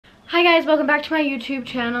Hi guys, welcome back to my YouTube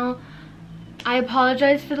channel. I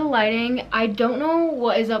apologize for the lighting. I don't know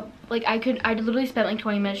what is up. Like I literally spent like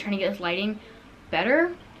 20 minutes trying to get this lighting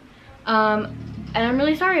better. And I'm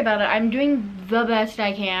really sorry about it. I'm doing the best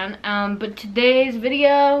I can. But today's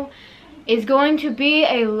video is going to be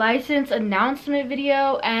a license announcement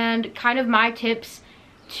video and kind of my tips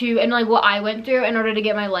and like what I went through in order to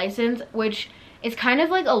get my license, which is kind of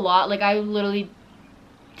like a lot. Like I literally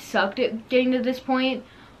sucked at getting to this point.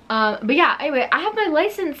 But yeah, anyway, I have my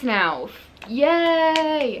license now.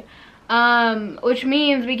 Yay! Which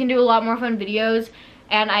means we can do a lot more fun videos,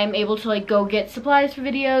 and I'm able to like go get supplies for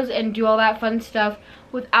videos and do all that fun stuff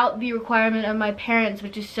without the requirement of my parents,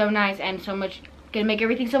 which is so nice and so much gonna make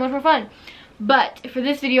everything so much more fun. But for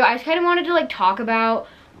this video, I just kind of wanted to like talk about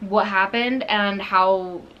what happened and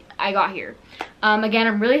how I got here. Again,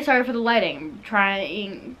 I'm really sorry for the lighting. I'm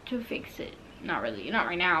trying to fix it. Not really, not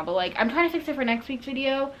right now, but like I'm trying to fix it for next week's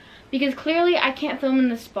video because clearly I can't film in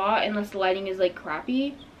this spot unless the lighting is like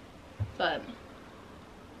crappy. But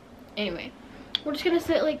anyway, we're just gonna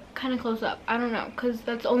sit like kind of close up. I don't know, because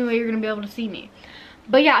that's the only way you're gonna be able to see me.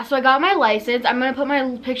 But yeah, so I got my license. I'm gonna put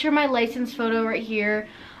my picture of my license photo right here.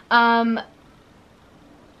 I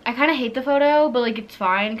kind of hate the photo, but like it's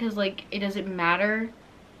fine because like it doesn't matter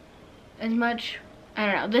as much. I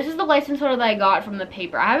don't know. This is the license photo that I got from the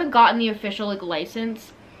paper. I haven't gotten the official like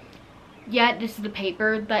license yet. This is the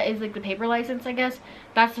paper that is like the paper license, I guess.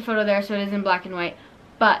 That's the photo there, so it is in black and white.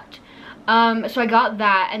 But so I got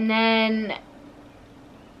that, and then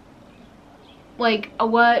like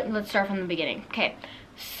let's start from the beginning. Okay,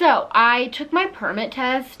 so I took my permit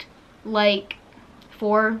test like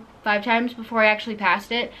 4-5 times before I actually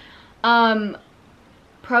passed it.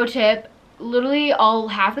 Pro tip, literally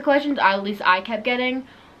half the questions at least I kept getting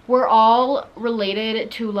were all related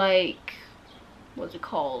to like, what's it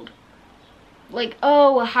called, like,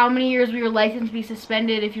 oh, how many years will your license be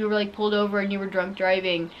suspended if you were like pulled over and you were drunk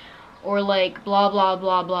driving, or like blah blah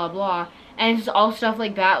blah blah blah. And it's just all stuff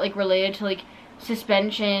like that, like related to like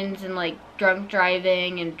suspensions and like drunk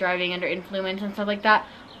driving and driving under influence and stuff like that.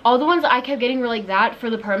 All the ones I kept getting were like that for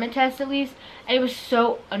the permit test at least, and it was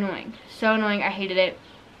so annoying, so annoying. I hated it.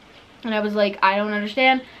 And I was like, I don't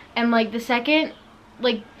understand. And like the second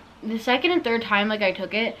and third time like I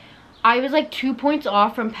took it, I was like 2 points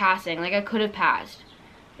off from passing. Like I could have passed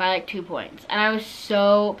by like 2 points, and I was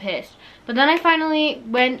so pissed. But then I finally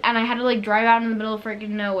went and I had to like drive out in the middle of freaking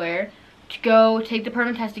nowhere to go take the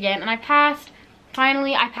permit test again, and I passed.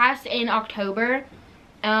 Finally, I passed in October,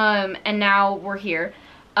 and now we're here.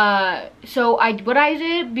 So what I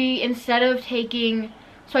did instead of taking,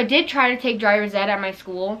 so I did try to take driver's ed at my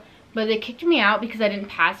school, but they kicked me out because I didn't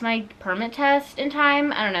pass my permit test in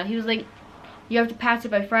time. I don't know. He was like, you have to pass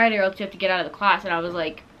it by Friday or else you have to get out of the class. And I was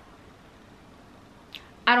like,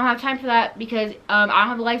 I don't have time for that because I don't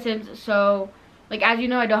have a license. So, like, as you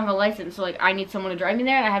know, I don't have a license. So, like, I need someone to drive me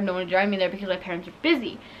there, and I have no one to drive me there because my parents are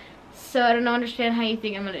busy. So, I don't understand how you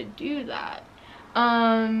think I'm going to do that.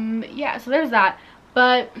 Yeah, so there's that.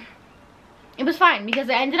 But it was fine because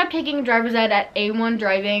I ended up taking driver's ed at A1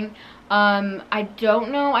 driving. I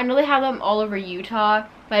don't know, I know they have them all over Utah,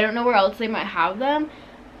 but I don't know where else they might have them.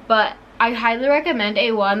 But I highly recommend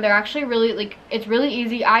A1. They're actually really, like, it's really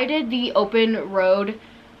easy. I did the open road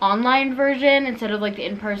online version instead of like the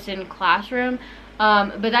in-person classroom.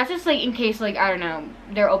 But that's just like in case, like, I don't know,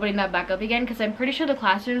 they're opening that back up again, because I'm pretty sure the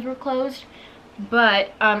classrooms were closed.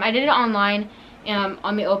 But I did it online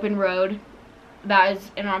on the open road. That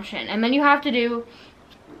is an option. And then you have to do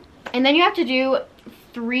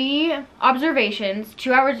 3 observations,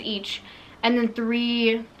 2 hours each, and then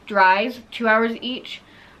 3 drives, 2 hours each.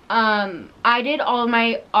 I did all of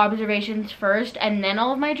my observations first and then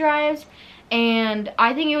all of my drives, and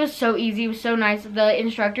I think it was so easy. It was so nice. The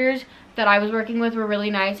instructors that I was working with were really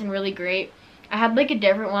nice and really great. I had like a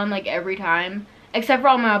different one like every time, except for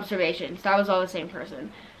all my observations. That was all the same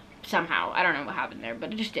person somehow. I don't know what happened there,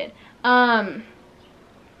 but it just did. I've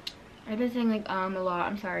been saying like a lot,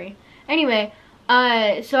 I'm sorry. Anyway,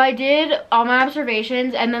 so I did all my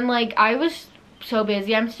observations, and then like I was so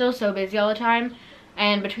busy, I'm still so busy all the time,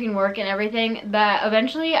 and between work and everything, that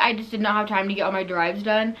eventually I just did not have time to get all my drives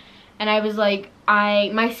done. And I was like,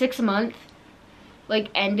 my 6 month like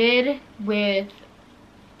ended with,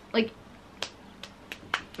 like,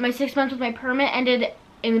 my 6 months with my permit ended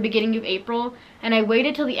in the beginning of April, and I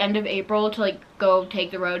waited till the end of April to like go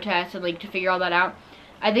take the road test and like to figure all that out.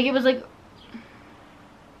 I think it was like,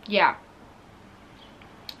 yeah,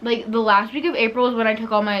 like the last week of April is when I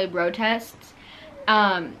took all my road tests,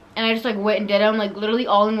 and I just like went and did them, like literally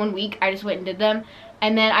all in 1 week. I just went and did them,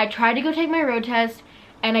 and then I tried to go take my road test,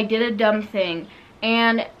 and I did a dumb thing,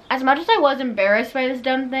 And as much as I was embarrassed by this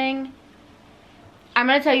dumb thing, I'm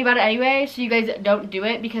going to tell you about it anyway, so you guys don't do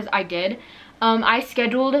it, because I did. I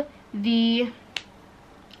scheduled the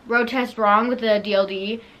road test wrong with the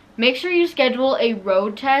DLD. Make sure you schedule a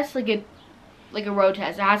road test, like a road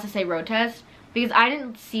test. It has to say road test, because I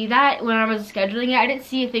didn't see that when I was scheduling it. I didn't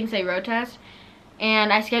see a thing say road test,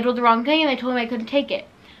 and I scheduled the wrong thing, and they told me I couldn't take it.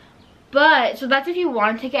 But so that's if you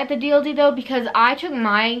want to take it at the DLD though, because I took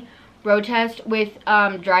my road test with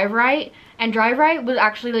Drive Right, and Drive Right was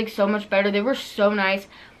actually like so much better. They were so nice.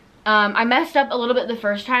 I messed up a little bit the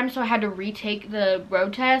first time, so I had to retake the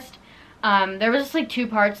road test. There was just like 2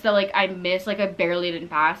 parts that like I missed, like I barely didn't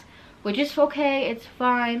pass, which is okay, it's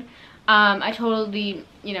fine. I totally,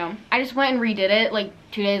 you know, I just went and redid it like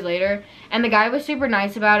 2 days later, and the guy was super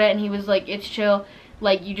nice about it, and he was like, it's chill,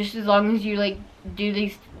 like you just, as long as you like do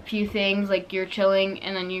these few things, like you're chilling,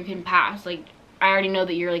 and then you can pass, like I already know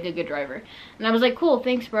that you're like a good driver. And I was like, cool,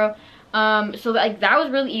 thanks bro. So like that was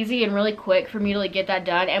really easy and really quick for me to like get that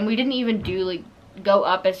done, and we didn't even do like go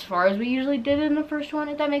up as far as we usually did in the first one,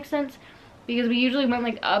 if that makes sense, because we usually went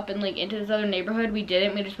like up and like into this other neighborhood. We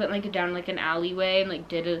didn't. We just went like down like an alleyway and like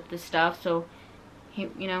did the stuff, so you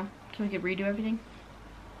know, so we could redo everything.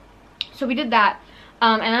 So we did that,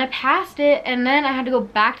 and I passed it, and then I had to go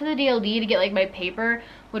back to the DLD to get like my paper,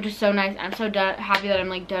 which is so nice. I'm so happy that I'm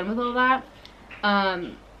like done with all that.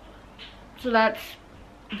 So that's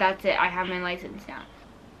it. I have my license now.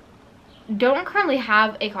 Don't currently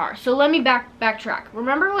have a car, so let me backtrack.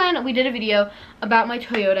 Remember when we did a video about my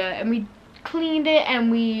Toyota and we cleaned it and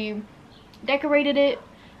we decorated it?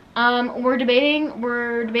 We're debating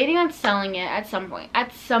on selling it at some point.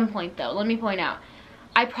 At some point though, let me point out,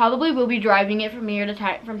 I probably will be driving it from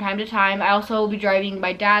time to time. I also will be driving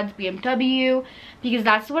my dad's BMW, because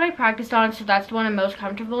that's what I practiced on, so that's the one I'm most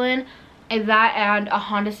comfortable in. And that and a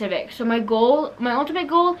Honda Civic. So my ultimate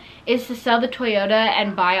goal is to sell the Toyota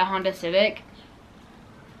and buy a Honda Civic.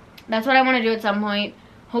 That's what I want to do at some point.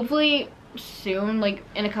 Hopefully soon, like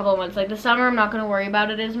in a couple of months. Like the summer, I'm not going to worry about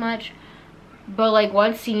it as much. But like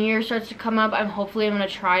once senior year starts to come up, I'm going to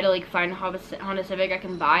try to like find a Honda Civic I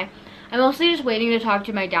can buy. I'm mostly just waiting to talk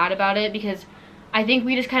to my dad about it, because I think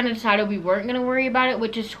we just kind of decided we weren't going to worry about it,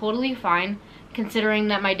 which is totally fine, considering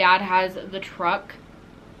that my dad has the truck.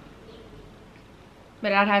 My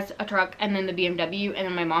dad has a truck, and then the BMW, and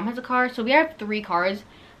then my mom has a car. So we have 3 cars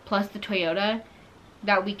plus the Toyota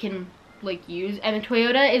that we can like use, and the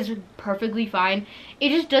Toyota is perfectly fine. It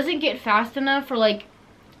just doesn't get fast enough for like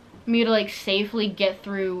me to like safely get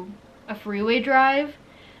through a freeway drive.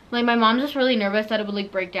 Like my mom's just really nervous that it would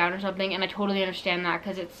like break down or something, and I totally understand that,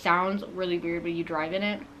 because it sounds really weird when you drive in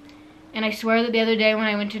it. And I swear that the other day when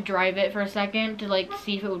I went to drive it for a second to like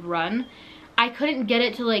see if it would run, I couldn't get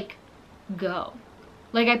it to like go.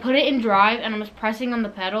 Like I put it in drive and I was pressing on the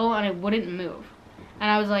pedal and it wouldn't move.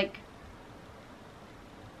 And I was like,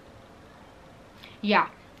 yeah.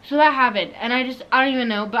 So that happened, and I don't even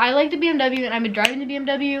know. But I like the BMW, and I've been driving the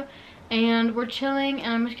BMW, and we're chilling,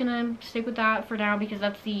 and I'm just gonna stick with that for now, because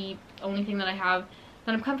that's the only thing that I have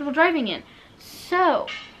that I'm comfortable driving in. So,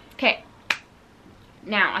 okay.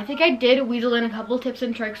 Now, I think I did weasel in a couple tips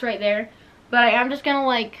and tricks right there, but I am just gonna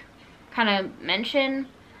like kind of mention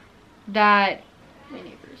that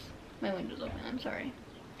my window's open, I'm sorry.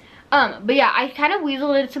 But yeah, I kind of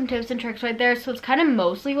weaseled in some tips and tricks right there, so it's kind of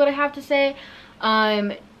mostly what I have to say.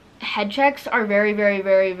 Head checks are very, very,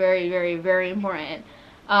 very, very, very, very important.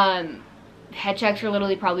 Head checks are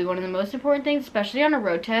literally probably one of the most important things, especially on a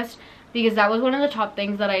road test, because that was one of the top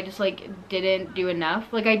things that I just like didn't do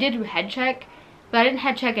enough. Like I did head check, but I didn't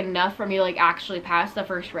head check enough for me to like actually pass the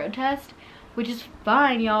first road test, which is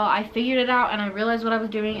fine, y'all. I figured it out, and I realized what I was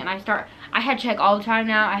doing, and I head check all the time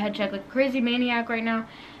now. I head check like a crazy maniac right now.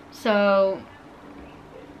 So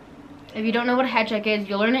if you don't know what a head check is,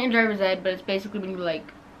 you'll learn it in driver's ed, but it's basically when you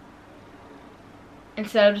like,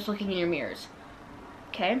 instead of just looking in your mirrors.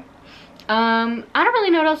 Okay. I don't really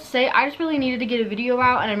know what else to say. I just really needed to get a video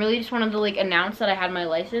out, and I really just wanted to like announce that I had my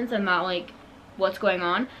license and not like what's going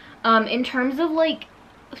on. In terms of like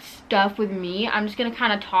stuff with me, I'm just gonna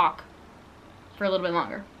kind of talk for a little bit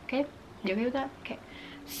longer. Okay? You okay with that? Okay.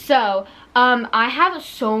 So, I have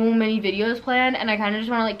so many videos planned, and I kind of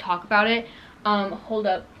just want to like talk about it. Hold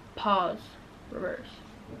up, pause, reverse.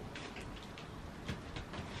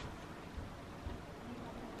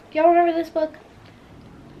 Do y'all remember this book?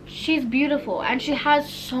 She's beautiful, and she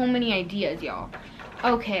has so many ideas, y'all.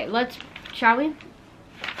 Okay, shall we?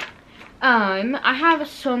 I have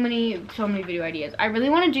so many video ideas. I really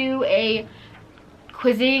want to do a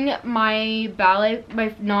quizzing my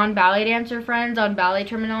non-ballet dancer friends on ballet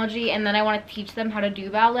terminology, and then I want to teach them how to do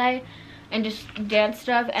ballet. and just dance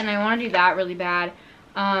stuff, and I want to do that really bad.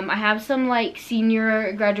 I have some like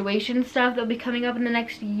senior graduation stuff that'll be coming up in the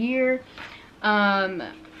next year.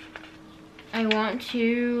 I want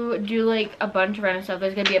to do like a bunch of random stuff.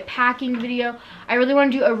 There's gonna be a packing video. I really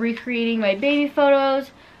want to do a recreating my baby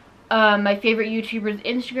photos, my favorite YouTubers'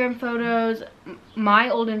 Instagram photos, my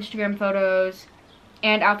old Instagram photos,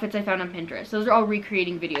 and outfits I found on Pinterest. Those are all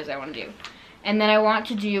recreating videos I want to do. And then I want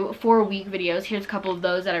to do 4-week videos. Here's a couple of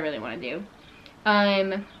those that I really want to do.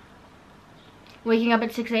 Waking up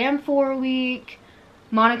at 6 a.m. for a week,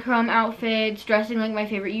 monochrome outfits, dressing like my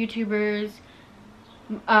favorite YouTubers,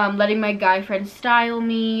 letting my guy friends style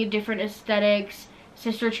me, different aesthetics,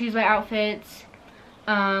 sister choose my outfits.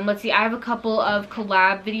 Let's see, I have a couple of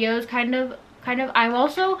collab videos, kind of. I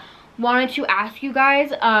also wanted to ask you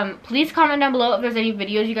guys, please comment down below if there's any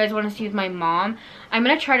videos you guys want to see with my mom. I'm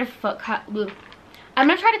gonna try to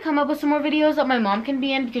come up with some more videos that my mom can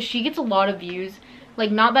be in, because she gets a lot of views. Like,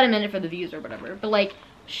 not that I'm in it for the views or whatever, but like,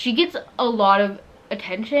 she gets a lot of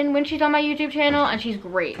attention when she's on my YouTube channel, and she's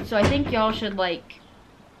great. So I think y'all should like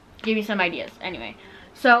give me some ideas. Anyway,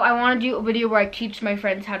 so I want to do a video where I teach my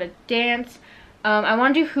friends how to dance. I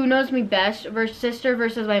want to do who knows me best versus sister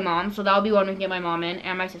versus my mom, so that'll be one we can get my mom in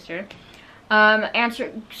and my sister.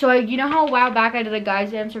 You know how a while back I did a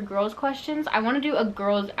guys answer girls questions? I want to do a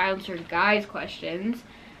girls answer guys questions.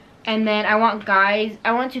 And then I want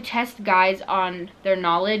to test guys on their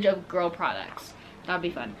knowledge of girl products. That'll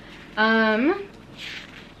be fun. I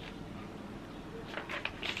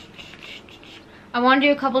want to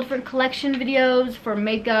do a couple different collection videos for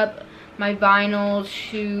makeup, my vinyls,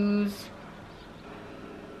 shoes.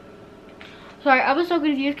 Sorry, I was so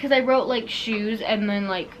confused because I wrote like shoes and then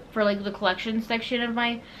like for like the collection section of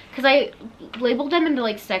my, because I labeled them into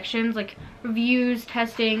like sections, like reviews,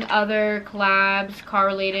 testing, other, collabs, car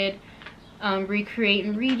related, recreate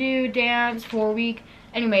and redo, dance, 4-week.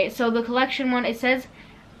 Anyway, so the collection one, it says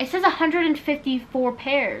 154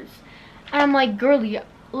 pairs. And I'm like, girly,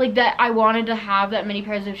 like that I wanted to have that many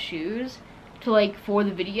pairs of shoes to like for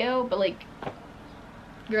the video, but like,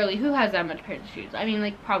 girly, who has that much pairs of shoes? I mean,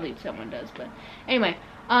 like, probably someone does, but anyway.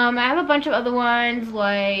 I have a bunch of other ones,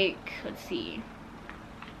 like, let's see.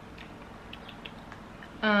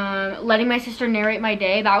 Letting my sister narrate my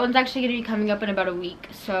day. That one's actually going to be coming up in about a week,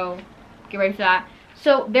 so get ready for that.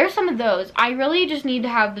 So there's some of those. I really just need to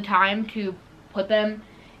have the time to put them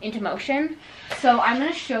into motion. So I'm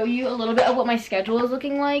going to show you a little bit of what my schedule is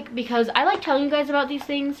looking like, because I like telling you guys about these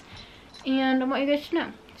things, and I want you guys to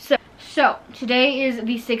know. So today is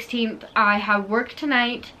the 16th. I have work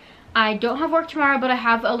tonight. I don't have work tomorrow, but I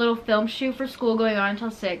have a little film shoot for school going on until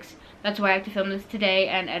 6. That's why I have to film this today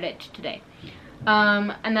and edit today.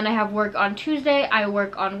 And then I have work on Tuesday. I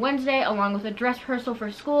work on Wednesday, along with a dress rehearsal for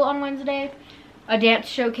school on Wednesday. A dance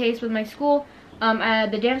showcase with my school.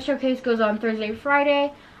 The dance showcase goes on Thursday,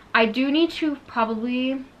 Friday. I do need to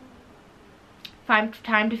probably find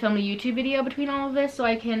time to film a YouTube video between all of this so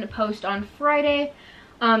I can post on Friday.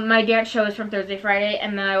 My dance show is from Thursday, Friday,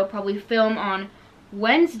 and then I will probably film on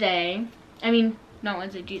Wednesday. I mean, not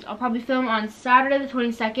Wednesday, geez. I'll probably film on Saturday the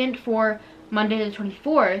 22nd for Monday the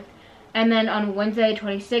 24th. And then on Wednesday the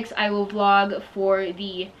 26th, I will vlog for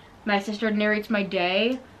the My Sister Narrates My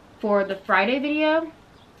Day for the Friday video.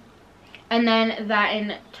 And then that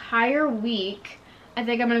entire week, I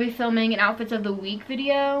think I'm going to be filming an Outfits of the Week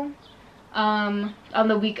video on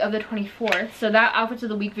the week of the 24th. So that Outfits of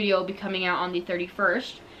the Week video will be coming out on the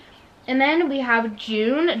 31st. And then we have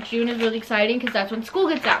June. June is really exciting because that's when school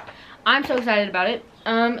gets out. I'm so excited about it.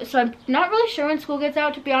 So I'm not really sure when school gets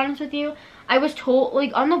out, to be honest with you. I was told,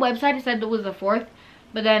 like, on the website it said it was the 4th,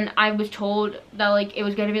 but then I was told that, like, it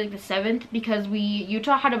was going to be, like, the 7th because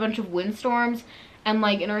Utah had a bunch of windstorms and,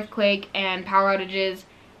 like, an earthquake and power outages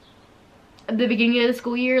at the beginning of the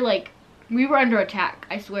school year. Like, we were under attack,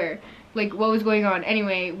 I swear. Like, what was going on?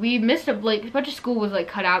 Anyway, we missed a bunch of school was, like,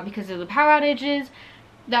 cut out because of the power outages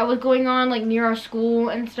that was going on, like, near our school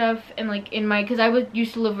and stuff. And, like, because I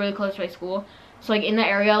used to live really close to my school. So, like, in the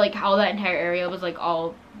area, like, how that entire area was, like,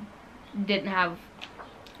 all didn't have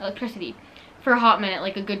electricity for a hot minute,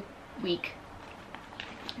 like a good week.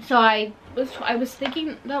 So I was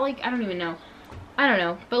thinking that, like, I don't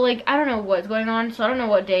know, but, like, I don't know what's going on, so I don't know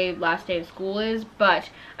what last day of school is, but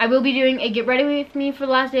I will be doing a get ready with me for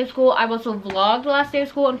the last day of school. I've also vlogged the last day of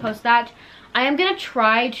school and post that. I am gonna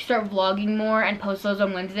try to start vlogging more and post those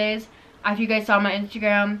on Wednesdays. After you guys saw my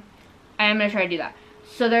Instagram, I am gonna try to do that.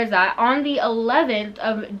 So there's that. On the 11th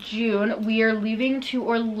of June, we are leaving to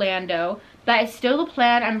Orlando. That is still the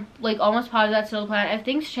plan. I'm, like, almost positive that's still the plan. If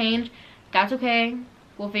things change, that's okay.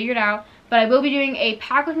 We'll figure it out. But I will be doing a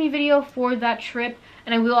pack with me video for that trip.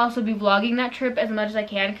 and I will also be vlogging that trip as much as I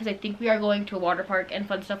can because I think we are going to a water park and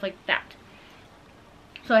fun stuff like that.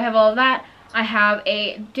 So I have all of that. I have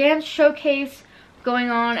a dance showcase going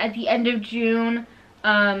on at the end of June.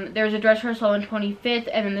 There's a dress rehearsal on the 25th,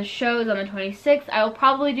 and then the show is on the 26th. I will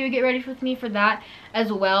probably do a Get Ready With Me for that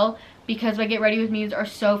as well, because my Get Ready With Me's are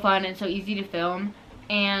so fun and so easy to film.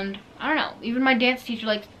 And I don't know, even my dance teacher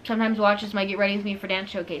like sometimes watches my Get Ready With Me for dance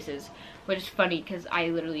showcases, which is funny because I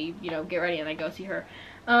literally, you know, get ready and I go see her.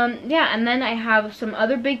 Yeah, and then I have some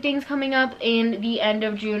other big things coming up in the end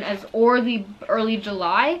of June or the early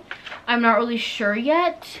July. I'm not really sure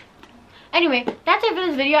yet. Anyway, that's it for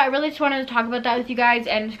this video. I really just wanted to talk about that with you guys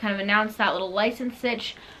and just kind of announce that little license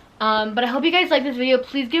sitch. But I hope you guys like this video.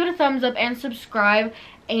 Please give it a thumbs up and subscribe.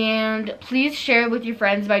 And please share it with your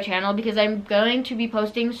friends, my channel, because I'm going to be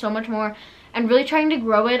posting so much more and really trying to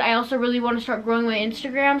grow it. I also really want to start growing my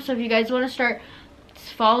Instagram. So if you guys want to start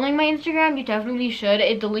following my Instagram, you definitely should.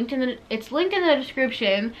 It's linked in the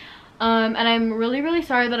description. And I'm really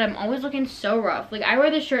sorry that I'm always looking so rough. Like, I wear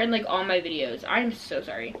this shirt in like all my videos. I'm so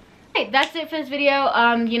sorry. Okay, that's it for this video.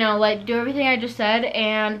 You know, like, do everything I just said,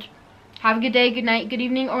 and have a good day, good night, good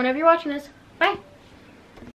evening, or whenever you're watching this. Bye.